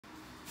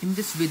In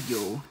this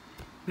video,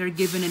 we are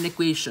given an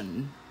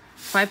equation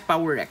 5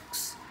 power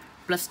x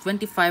plus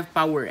 25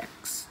 power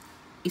x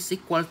is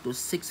equal to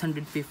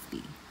 650,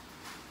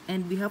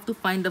 and we have to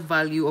find the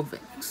value of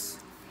x.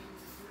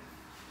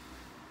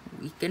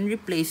 We can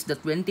replace the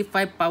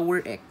 25 power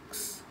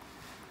x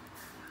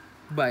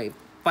by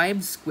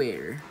 5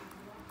 square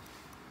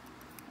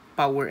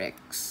power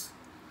x.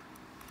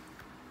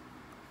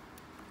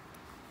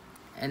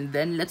 And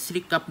then let's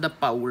recap the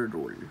power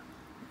rule.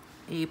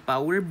 A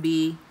power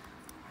b,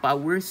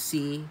 power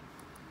c,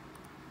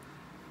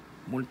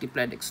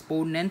 multiplied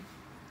exponent,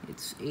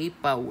 it's a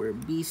power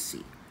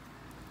bc.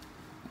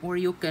 Or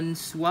you can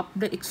swap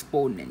the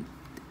exponent.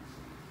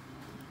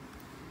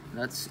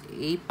 That's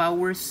a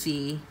power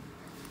c,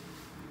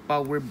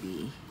 power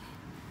b.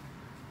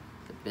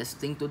 The best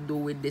thing to do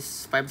with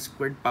this 5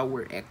 squared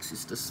power x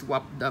is to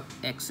swap the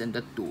x and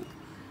the 2.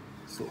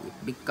 So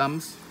it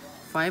becomes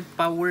 5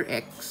 power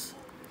x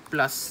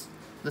plus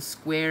the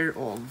square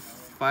of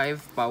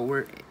 5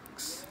 power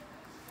x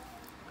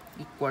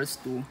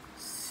equals to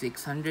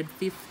 650.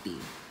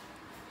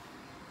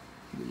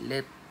 We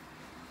let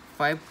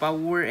 5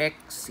 power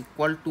x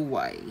equal to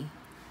y.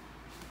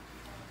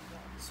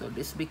 So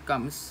this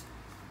becomes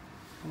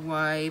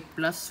y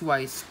plus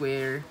y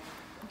square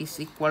is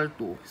equal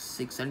to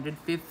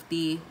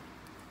 650.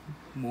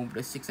 Move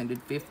the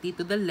 650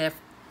 to the left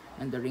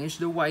and arrange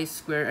the y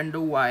square and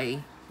the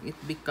y. It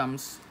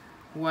becomes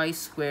y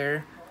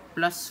square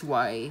plus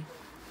y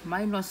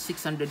minus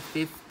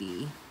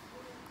 650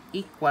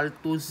 equal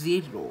to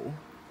 0.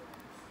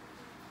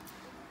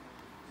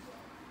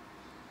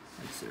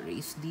 Let's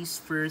erase these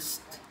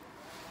first.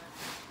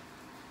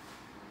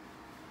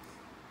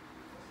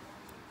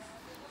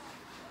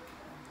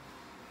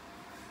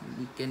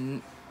 We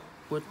can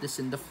put this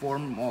in the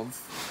form of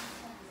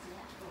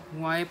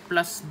y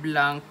plus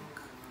blank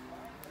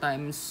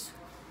times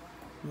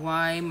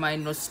y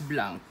minus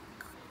blank.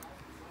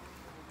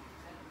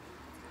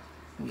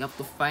 We have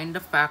to find the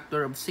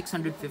factor of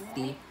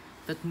 650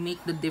 that make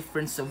the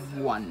difference of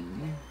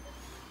 1.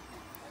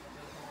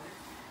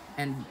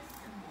 And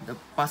the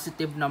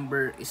positive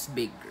number is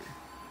bigger.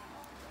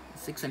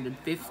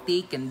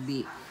 650 can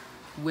be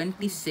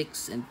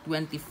 26 and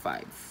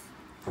 25.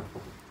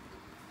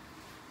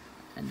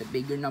 And the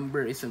bigger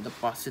number is on the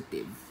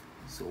positive.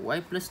 So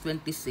y plus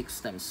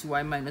 26 times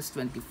y minus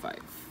 25.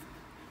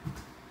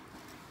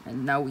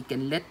 And now we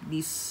can let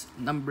these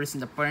numbers in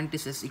the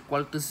parentheses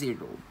equal to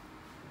 0.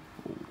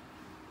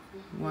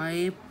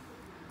 Y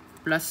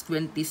plus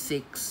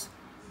 26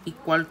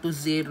 equal to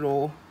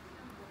 0.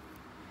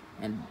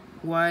 And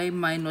y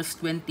minus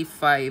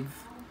 25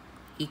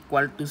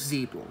 equal to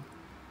 0.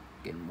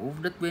 You can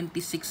move the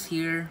 26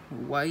 here.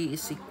 Y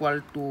is equal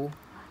to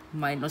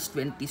minus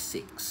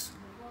 26.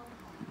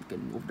 You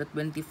can move the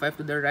 25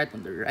 to the right.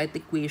 On the right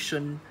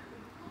equation,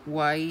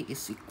 y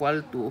is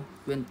equal to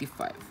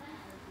 25.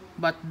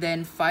 But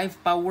then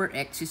 5 power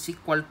x is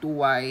equal to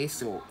y.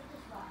 So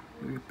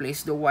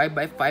replace the y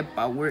by 5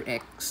 power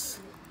x.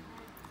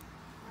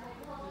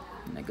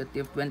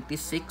 Negative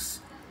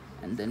 26.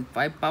 And then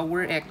 5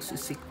 power x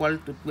is equal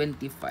to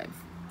 25.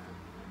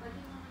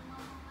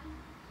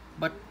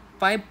 But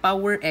 5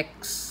 power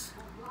x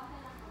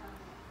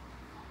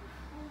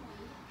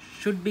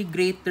should be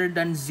greater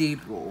than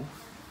 0.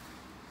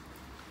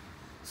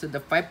 So the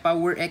 5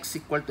 power x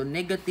equal to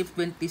negative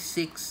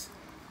 26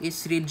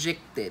 is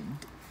rejected.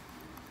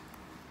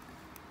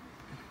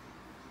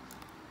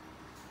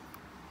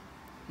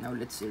 Now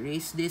let's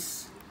erase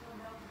this.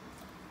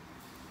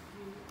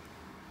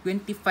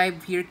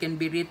 25 here can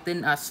be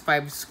written as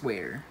 5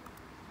 square.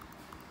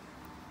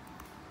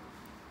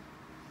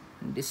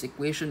 And this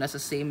equation has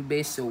the same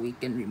base, so we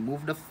can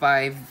remove the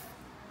 5.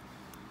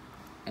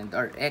 And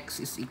our x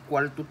is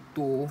equal to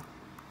 2.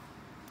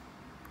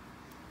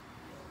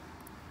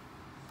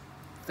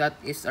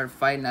 That is our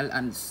final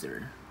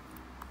answer.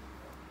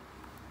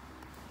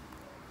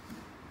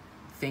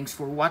 Thanks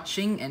for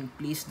watching, and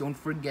please don't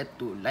forget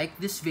to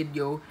like this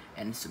video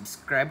and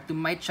subscribe to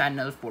my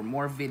channel for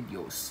more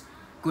videos.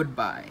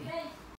 Goodbye.